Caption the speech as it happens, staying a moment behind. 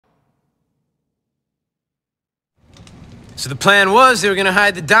So the plan was they were gonna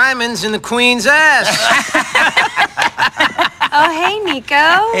hide the diamonds in the Queen's ass. Oh, hey,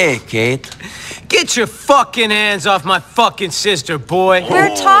 Niko. Hey, Kate. Get your fucking hands off my fucking sister, boy.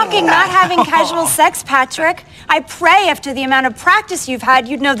 We're talking, not having casual sex, Patrick. I pray after the amount of practice you've had,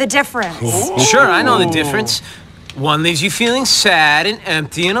 you'd know the difference. Sure, I know the difference. One leaves you feeling sad and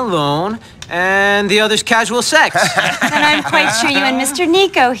empty and alone, and the other's casual sex. Then I'm quite sure you and Mr.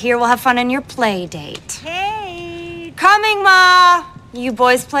 Niko here will have fun on your play date. Hey! Coming, Ma! You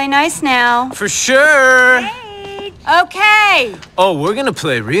boys play nice now. For sure. Hey! Okay! Oh, we're gonna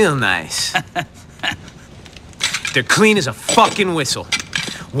play real nice. They're clean as a fucking whistle.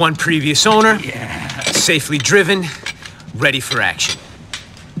 One previous owner, safely driven, ready for action.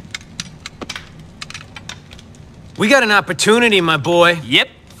 We got an opportunity, my boy. Yep,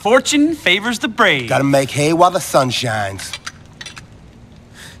 fortune favors the brave. Gotta make hay while the sun shines.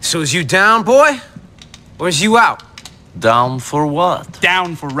 So is you down, boy? Or is you out? Down for what?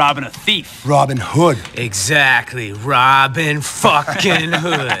 Down for robbing a thief. Robin Hood. Exactly, Robin fucking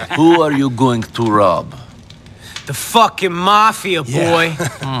Hood. Who are you going to rob? The fucking mafia, boy.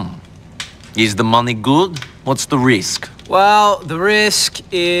 Is the money good? What's the risk? Well, the risk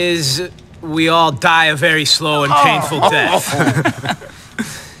is we all die a very slow and painful death.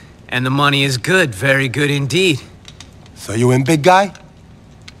 And the money is good, very good indeed. So you in, big guy?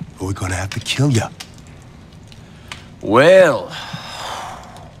 Or we're gonna have to kill you. Well,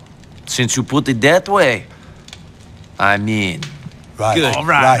 since you put it that way, I mean... Right. Good. All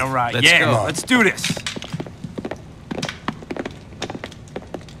right. Let's yeah, go. let's do this.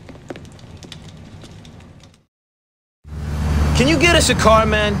 Can you get us a car,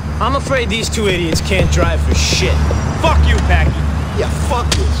 man? I'm afraid these two idiots can't drive for shit. Fuck you, Packy. Yeah, fuck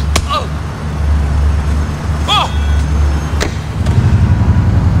this. Oh!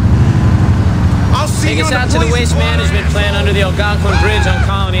 I'll see Take you us in the out to the police waste department. management plant under the Algonquin Bridge on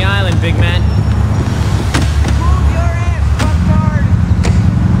Colony Island, big man.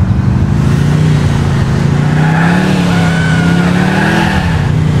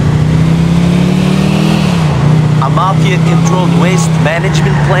 A mafia-controlled waste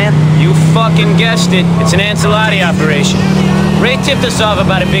management plant? You fucking guessed it. It's an Ancelotti operation. Ray tipped us off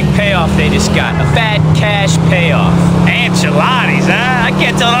about a big payoff they just got. A fat cash payoff. Enchiladas, huh? I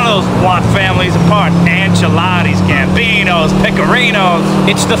can't tell none of those Watt families apart. Enchiladas, Gambinos, Pecorinos.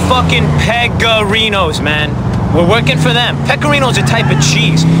 It's the fucking Pegorinos, man. We're working for them. Pecorino's a type of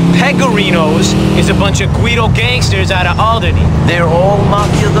cheese. Pegorinos is a bunch of Guido gangsters out of Alderney. They're all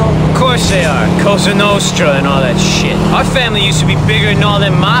mafia, though? Of course they are. Cosa Nostra and all that shit. Our family used to be bigger than all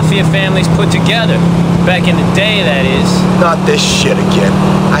them mafia families put together. Back in the day, that is. Not this shit again.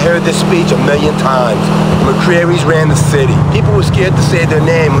 I heard this speech 1,000,000 times. The McCreary's ran the city. People were scared to say their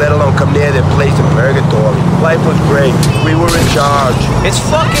name, let alone come near their place in purgatory. Life was great. We were in charge. It's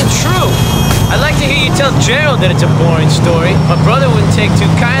fucking true. I'd like to hear you tell Gerald that it's a boring story. My brother wouldn't take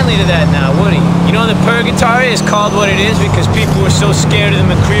too kindly to that now, would he? You know the purgatory is called what it is because people were so scared of the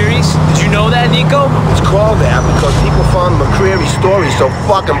McCrearys? Did you know that, Niko? It's called that because people found McCreary's stories so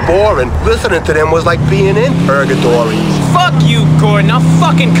fucking boring. Listening to them was like being in purgatory. Fuck you, Gordon. I'll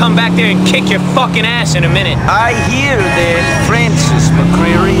fucking come back there and kick your fucking ass in a minute. I hear that Francis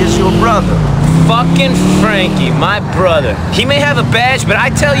McCreary is your brother. Fucking Frankie, my brother. He may have a badge, but I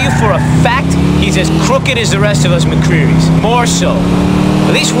tell you for a fact, he's as crooked as the rest of us McCrearys. More so.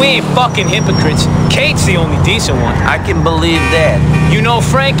 At least we ain't fucking hypocrites. Kate's the only decent one. I can believe that. You know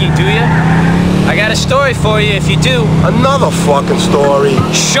Frankie, do you? I got a story for you if you do. Another fucking story.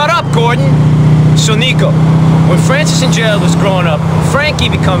 Shut up, Gordon. So, Niko, when Francis and Gerald was growing up, Frankie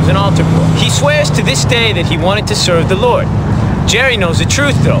becomes an altar boy. He swears to this day that he wanted to serve the Lord. Jerry knows the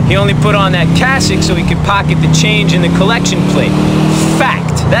truth, though. He only put on that cassock so he could pocket the change in the collection plate.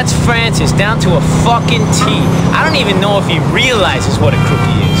 Fact. That's Francis, down to a fucking T. I don't even know if he realizes what a crook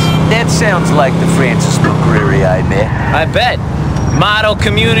he is. That sounds like the Francis McCreary I met. I bet. Model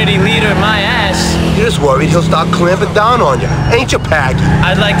community leader, my ass. You're just worried he'll start clamping down on you. Ain't you, Packy?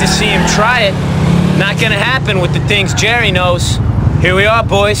 I'd like to see him try it. Not gonna happen with the things Jerry knows. Here we are,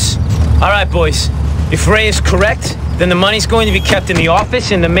 boys. All right, boys. If Ray is correct, then the money's going to be kept in the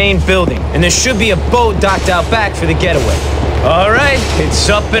office in the main building. And there should be a boat docked out back for the getaway. All right, it's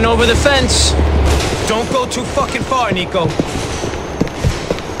up and over the fence. Don't go too fucking far, Niko.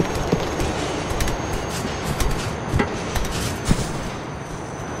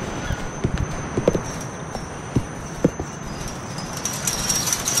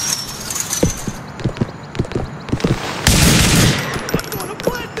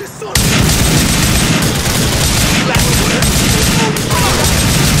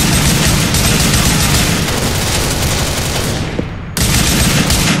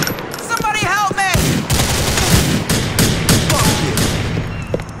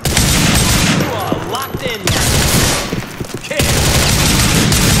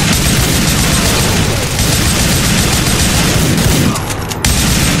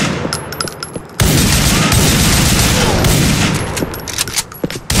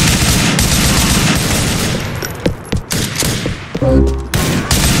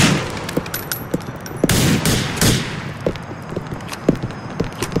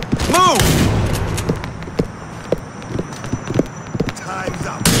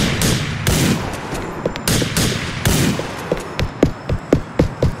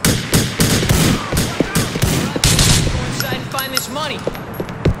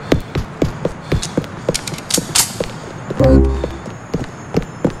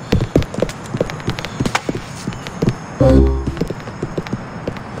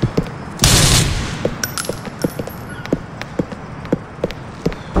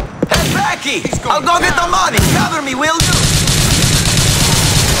 Frankie! I'll go get the money! Cover me, will you?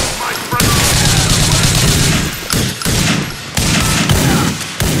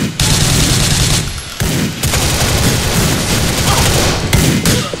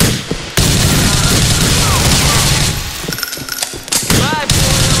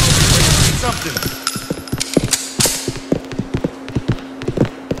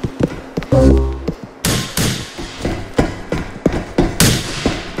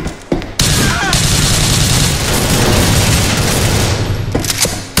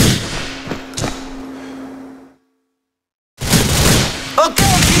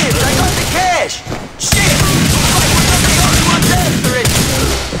 Okay, kids, I got the cash! Shit! Looks like we're not the only ones after it!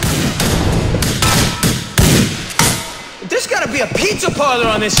 There's gotta be a pizza parlor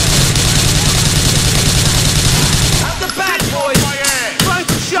on this. Out the back, boys! Find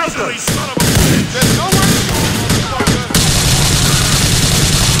some shelter! There's no one.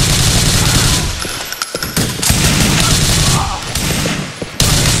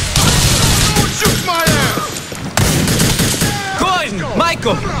 Shoot my ass!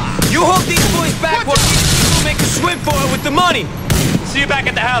 Michael, you hold these boys back while these people make a swim for it with the money. See you back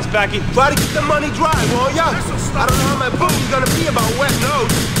at the house, Becky. Try to keep the money dry, won't ya? I don't know how my bookie's gonna be about wet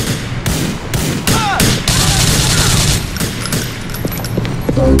nose.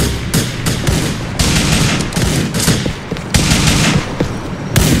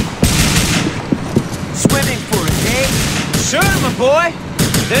 Swimming for a day? Sure, my boy.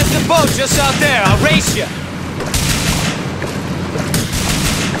 There's the boat just out there. I'll race you.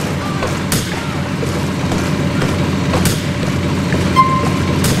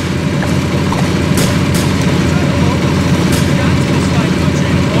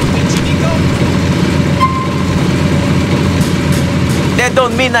 That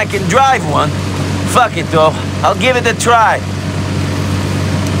don't mean I can drive one. Fuck it though, I'll give it a try.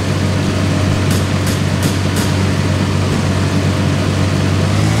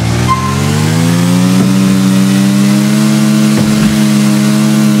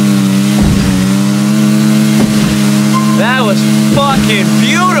 That was fucking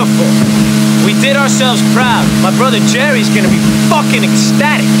beautiful. We did ourselves proud. My brother Jerry's gonna be fucking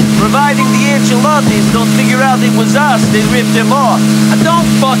ecstatic. Providing the enchiladas don't figure out it was us, they ripped them off. Don't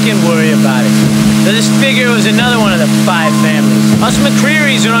fucking worry about it. They'll just figure it was another one of the 5 families. Us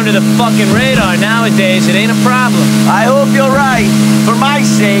McCreary's are under the fucking radar nowadays. It ain't a problem. I hope you're right, for my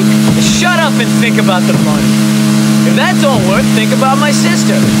sake. Shut up and think about the money. If that don't work, think about my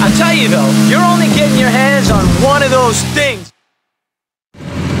sister. I'll tell you though, you're only getting your hands on one of those things.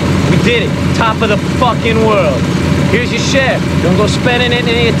 We did it. Top of the fucking world. Here's your share. Don't go spending it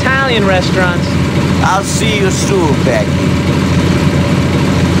in the Italian restaurants. I'll see you soon, Becky.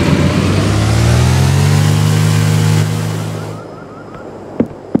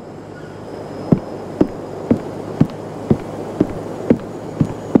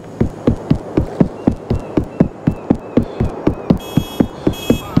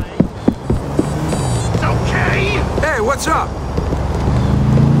 What's up?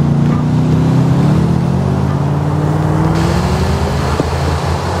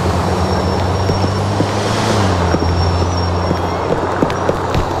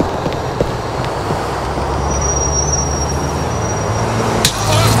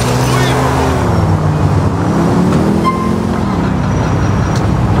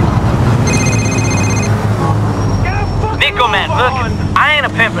 Niko, man, look, I ain't a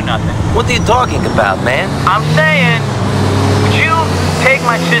pimp or nothing. What are you talking about, man? I'm saying, would you take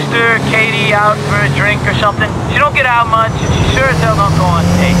my sister, Katie, out for a drink or something? She don't get out much, and she sure as hell don't go on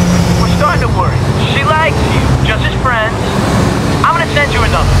dates. We're starting to worry. She likes you, just as friends. I'm gonna send you a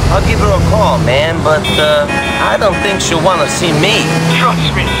number. I'll give her a call, man, but I don't think she'll want to see me.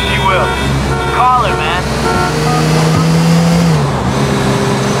 Trust me, she will. Call her, man.